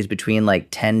 I'll use between like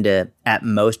 10 to at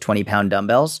most 20 pound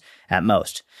dumbbells at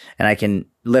most. And I can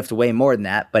lift way more than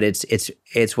that, but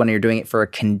it's when you're doing it for a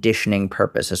conditioning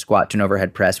purpose, a squat to an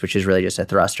overhead press, which is really just a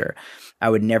thruster. I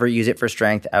would never use it for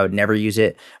strength. I would never use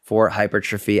it for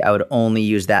hypertrophy. I would only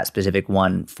use that specific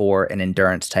one for an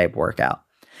endurance type workout.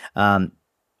 Plank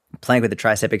with a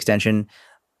tricep extension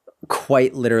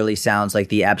quite literally sounds like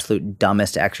the absolute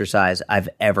dumbest exercise I've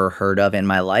ever heard of in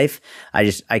my life.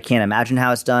 I can't imagine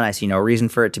how it's done. I see no reason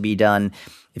for it to be done.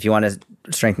 If you want to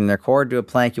strengthen their core, do a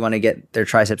plank. You want to get their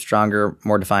triceps stronger,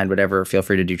 more defined, whatever, feel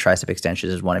free to do tricep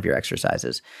extensions as one of your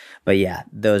exercises. But yeah,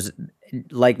 those,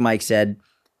 like Mike said,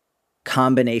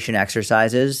 combination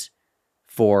exercises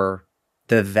for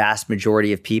the vast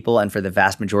majority of people and for the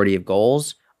vast majority of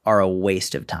goals are a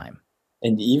waste of time.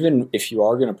 And even if you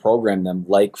are going to program them,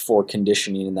 like for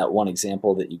conditioning in that one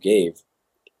example that you gave,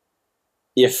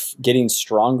 if getting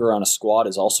stronger on a squat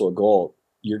is also a goal,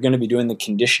 you're going to be doing the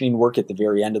conditioning work at the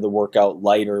very end of the workout,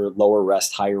 lighter, lower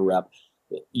rest, higher rep.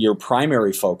 Your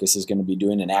primary focus is going to be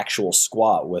doing an actual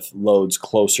squat with loads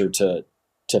closer to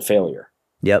failure.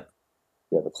 Yep.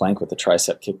 You have a plank with a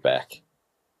tricep kickback.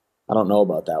 I don't know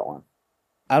about that one.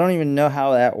 I don't even know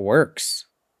how that works.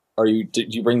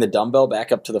 Did you bring the dumbbell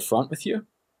back up to the front with you?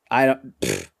 I don't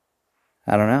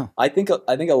know. I think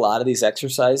a lot of these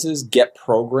exercises get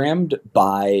programmed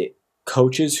by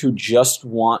coaches who just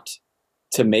want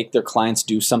to make their clients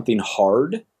do something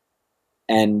hard.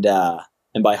 And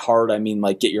by hard, I mean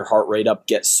like get your heart rate up,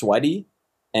 get sweaty.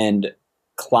 And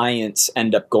clients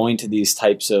end up going to these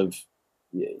types of,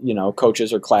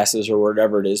 coaches or classes or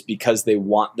whatever it is because they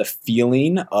want the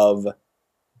feeling of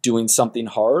doing something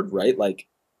hard, right? Like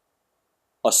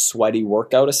a sweaty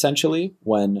workout essentially,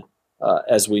 when,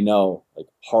 as we know, like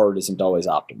hard isn't always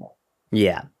optimal.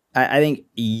 Yeah. I think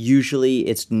usually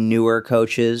it's newer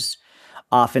coaches,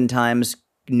 oftentimes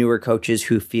newer coaches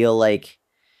who feel like,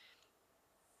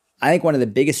 I think one of the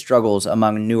biggest struggles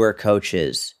among newer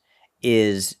coaches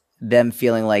is them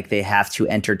feeling like they have to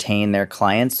entertain their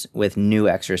clients with new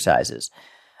exercises.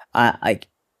 I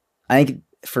think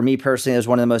for me personally, it was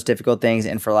one of the most difficult things.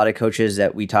 And for a lot of coaches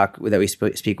that we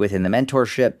speak with in the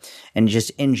mentorship and just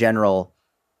in general,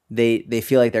 they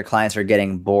feel like their clients are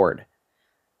getting bored.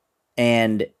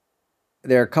 And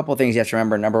there are a couple of things you have to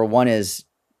remember. Number one is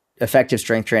effective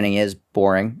strength training is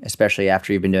boring, especially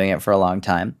after you've been doing it for a long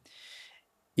time.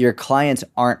 Your clients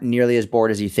aren't nearly as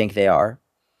bored as you think they are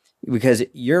because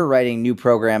you're writing new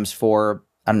programs for,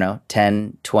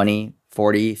 10, 20,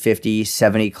 40, 50,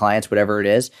 70 clients, whatever it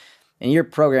is. And you're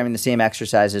programming the same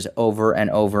exercises over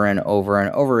and over and over and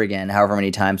over again, however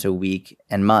many times a week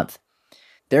and month.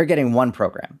 They're getting one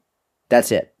program.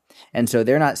 That's it. And so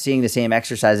they're not seeing the same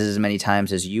exercises as many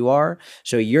times as you are.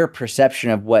 So your perception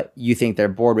of what you think they're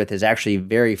bored with is actually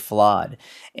very flawed.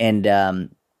 And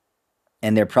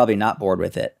they're probably not bored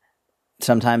with it.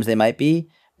 Sometimes they might be,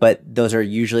 but those are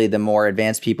usually the more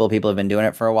advanced people. People have been doing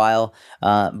it for a while.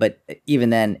 But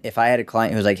even then, if I had a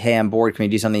client who was like, hey, I'm bored, can we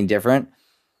do something different?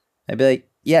 I'd be like,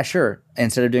 yeah, sure.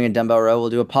 Instead of doing a dumbbell row, we'll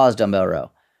do a pause dumbbell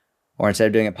row. Or instead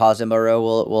of doing a pause tempo row,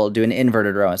 we'll do an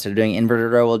inverted row. Instead of doing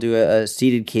inverted row, we'll do a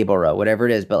seated cable row, whatever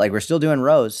it is. But like we're still doing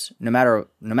rows no matter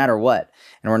what.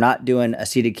 And we're not doing a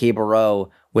seated cable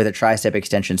row with a tricep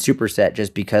extension superset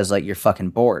just because like you're fucking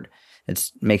bored.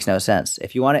 It makes no sense.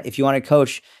 If you want a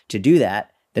coach to do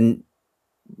that, then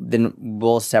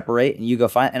we'll separate and you go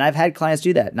find. And I've had clients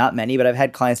do that. Not many, but I've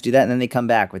had clients do that, and then they come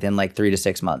back within like 3 to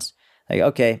 6 months. Like,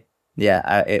 okay,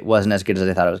 yeah, it wasn't as good as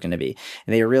I thought it was going to be.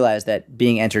 And they realize that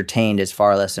being entertained is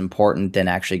far less important than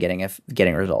actually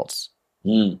getting results.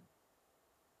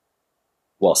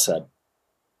 Well said.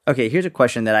 Okay, here's a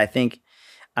question that I think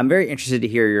I'm very interested to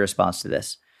hear your response to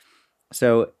this.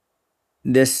 So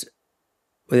this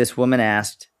woman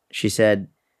asked, she said,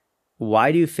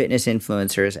 why do fitness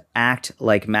influencers act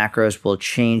like macros will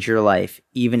change your life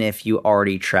even if you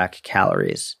already track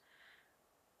calories?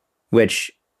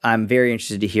 Which I'm very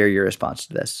interested to hear your response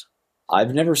to this.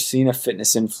 I've never seen a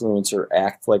fitness influencer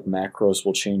act like macros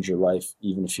will change your life,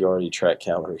 even if you already track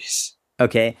calories.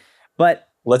 Okay, but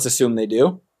let's assume they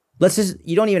do.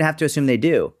 You don't even have to assume they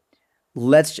do.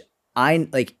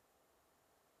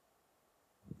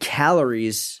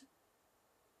 Calories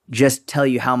just tell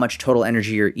you how much total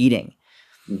energy you're eating.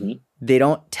 Mm-hmm. They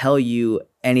don't tell you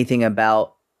anything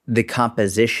about the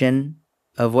composition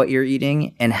of what you're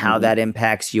eating and how that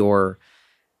impacts your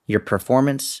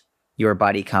performance, your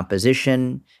body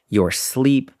composition, your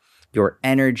sleep, your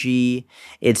energy.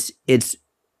 It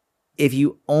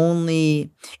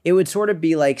would sort of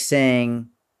be like saying,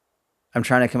 I'm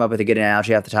trying to come up with a good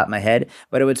analogy off the top of my head,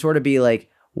 but it would sort of be like,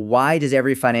 why does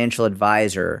every financial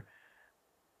advisor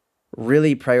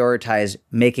really prioritize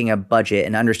making a budget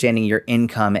and understanding your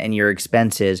income and your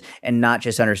expenses and not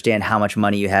just understand how much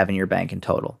money you have in your bank in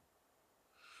total?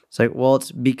 It's like, well,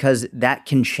 it's because that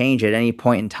can change at any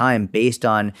point in time based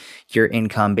on your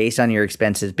income, based on your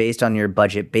expenses, based on your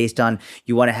budget, based on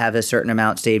you want to have a certain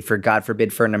amount saved for, God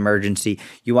forbid, for an emergency.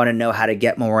 You want to know how to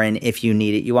get more in if you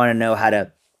need it. You want to know how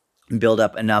to build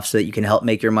up enough so that you can help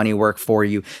make your money work for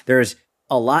you. There's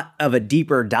a lot of a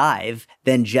deeper dive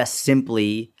than just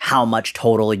simply how much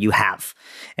total you have.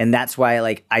 And that's why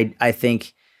like I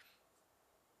think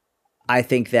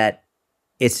that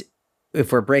it's,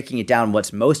 if we're breaking it down,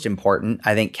 what's most important,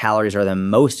 I think calories are the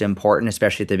most important,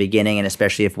 especially at the beginning, and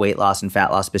especially if weight loss and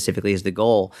fat loss specifically is the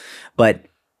goal. But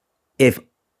if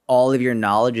all of your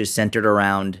knowledge is centered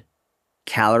around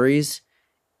calories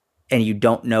and you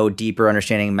don't know deeper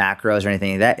understanding macros or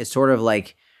anything like that, it's sort of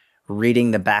like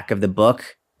reading the back of the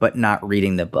book, but not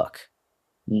reading the book.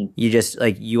 You just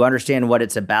like, you understand what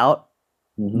it's about,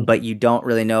 but you don't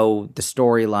really know the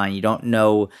storyline. You don't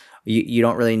know, you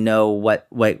don't really know what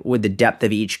with the depth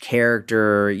of each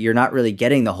character. You're not really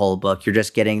getting the whole book. You're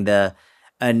just getting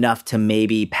enough to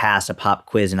maybe pass a pop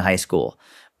quiz in high school,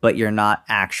 but you're not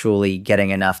actually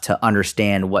getting enough to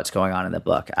understand what's going on in the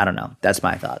book. I don't know. That's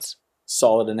my thoughts.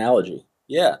 Solid analogy.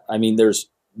 Yeah. I mean, there's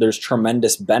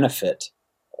tremendous benefit.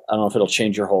 I don't know if it'll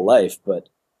change your whole life, but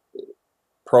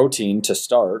protein to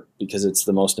start, because it's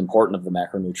the most important of the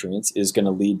macronutrients, is going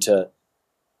to lead to,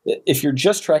 if you're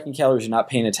just tracking calories, you're not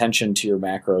paying attention to your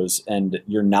macros and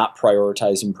you're not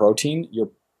prioritizing protein,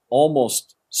 you're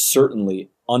almost certainly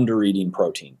under eating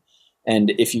protein.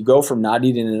 And if you go from not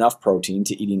eating enough protein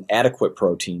to eating adequate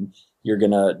protein, you're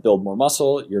going to build more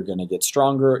muscle, you're going to get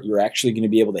stronger, you're actually going to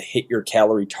be able to hit your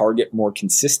calorie target more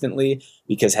consistently,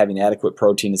 because having adequate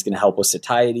protein is going to help with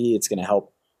satiety, it's going to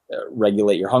help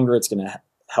regulate your hunger, it's going to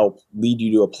help lead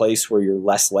you to a place where you're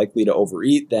less likely to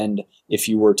overeat than if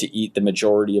you were to eat the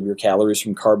majority of your calories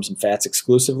from carbs and fats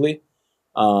exclusively.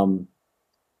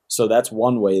 So that's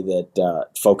one way that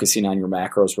focusing on your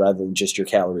macros rather than just your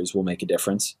calories will make a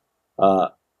difference.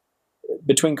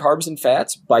 Between carbs and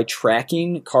fats, by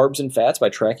tracking carbs and fats, by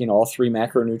tracking all three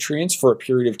macronutrients for a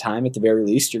period of time, at the very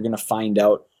least, you're going to find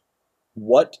out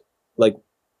what, like,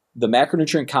 the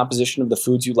macronutrient composition of the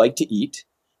foods you like to eat.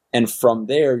 And from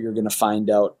there, you're going to find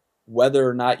out whether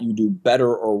or not you do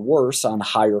better or worse on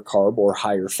higher carb or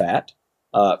higher fat,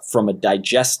 from a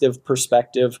digestive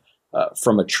perspective,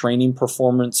 from a training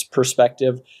performance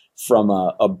perspective, from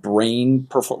a brain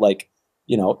like,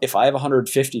 you know, if I have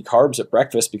 150 carbs at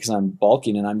breakfast because I'm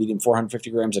bulking and I'm eating 450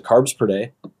 grams of carbs per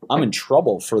day, I'm in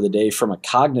trouble for the day from a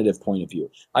cognitive point of view.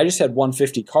 I just had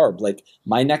 150 carb. Like,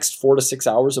 my next 4 to 6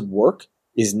 hours of work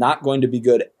is not going to be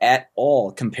good at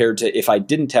all compared to if I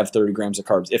didn't have 30 grams of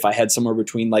carbs. If I had somewhere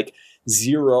between like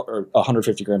 0 or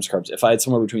 150 grams of carbs, if I had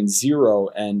somewhere between 0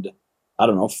 and, I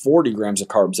don't know, 40 grams of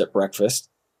carbs at breakfast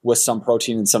with some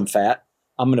protein and some fat,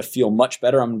 I'm going to feel much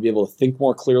better. I'm going to be able to think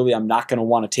more clearly. I'm not going to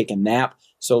want to take a nap.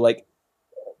 So like,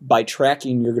 by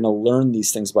tracking, you're going to learn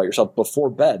these things about yourself before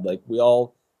bed. Like, we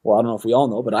all Well, I don't know if we all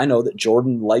know, but I know that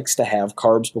Jordan likes to have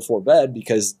carbs before bed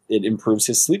because it improves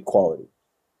his sleep quality.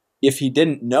 If he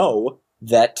didn't know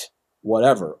that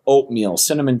whatever, oatmeal,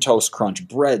 cinnamon toast crunch,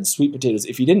 bread, sweet potatoes,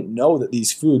 if he didn't know that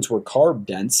these foods were carb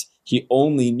dense, he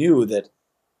only knew that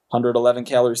 111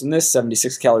 calories in this,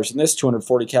 76 calories in this,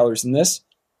 240 calories in this,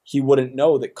 he wouldn't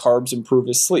know that carbs improve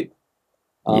his sleep.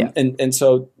 And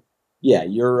so, yeah,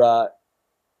 you're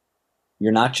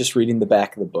not just reading the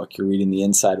back of the book, you're reading the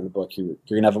inside of the book. You're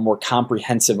going to have a more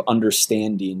comprehensive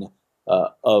understanding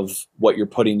of what you're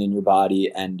putting in your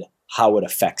body and how it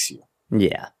affects you.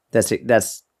 Yeah, that's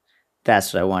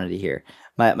what I wanted to hear.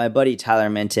 My buddy Tyler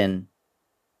Minton,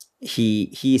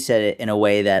 he said it in a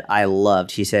way that I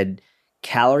loved. He said,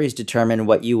 calories determine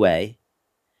what you weigh,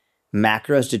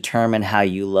 macros determine how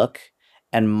you look,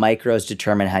 and micros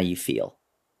determine how you feel.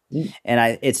 And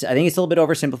I think it's a little bit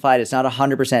oversimplified. It's not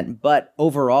 100%, but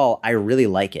overall, I really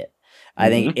like it. I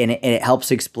think, and it helps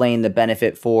explain the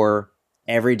benefit for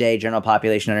everyday general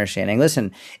population understanding.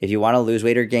 Listen, if you want to lose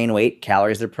weight or gain weight,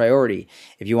 calories are the priority.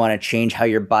 If you want to change how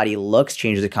your body looks,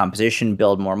 change the composition,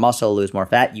 build more muscle, lose more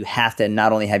fat, you have to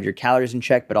not only have your calories in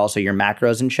check, but also your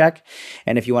macros in check.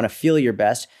 And if you want to feel your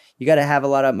best, you got to have a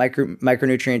lot of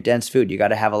micronutrient dense food. You got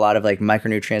to have a lot of like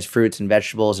micronutrients, fruits and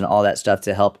vegetables and all that stuff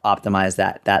to help optimize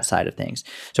that side of things.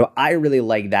 So I really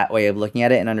like that way of looking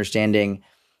at it and understanding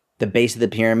the base of the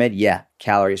pyramid. Yeah,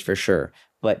 calories for sure.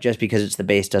 But just because it's the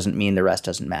base doesn't mean the rest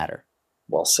doesn't matter.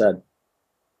 Well said.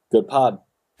 Good pod.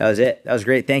 That was it. That was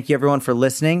great. Thank you everyone for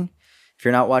listening. If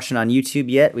you're not watching on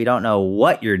YouTube yet, we don't know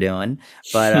what you're doing,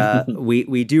 but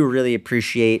we do really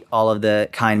appreciate all of the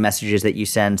kind messages that you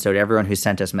send. So to everyone who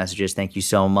sent us messages, thank you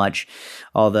so much.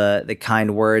 All the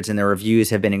kind words and the reviews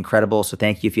have been incredible. So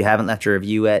thank you. If you haven't left a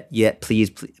review yet,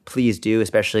 please do,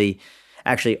 especially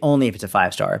actually only if it's a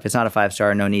 5-star. If it's not a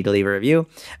 5-star, no need to leave a review.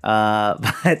 But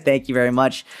thank you very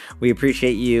much. We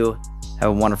appreciate you. Have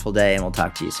a wonderful day, and we'll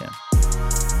talk to you soon.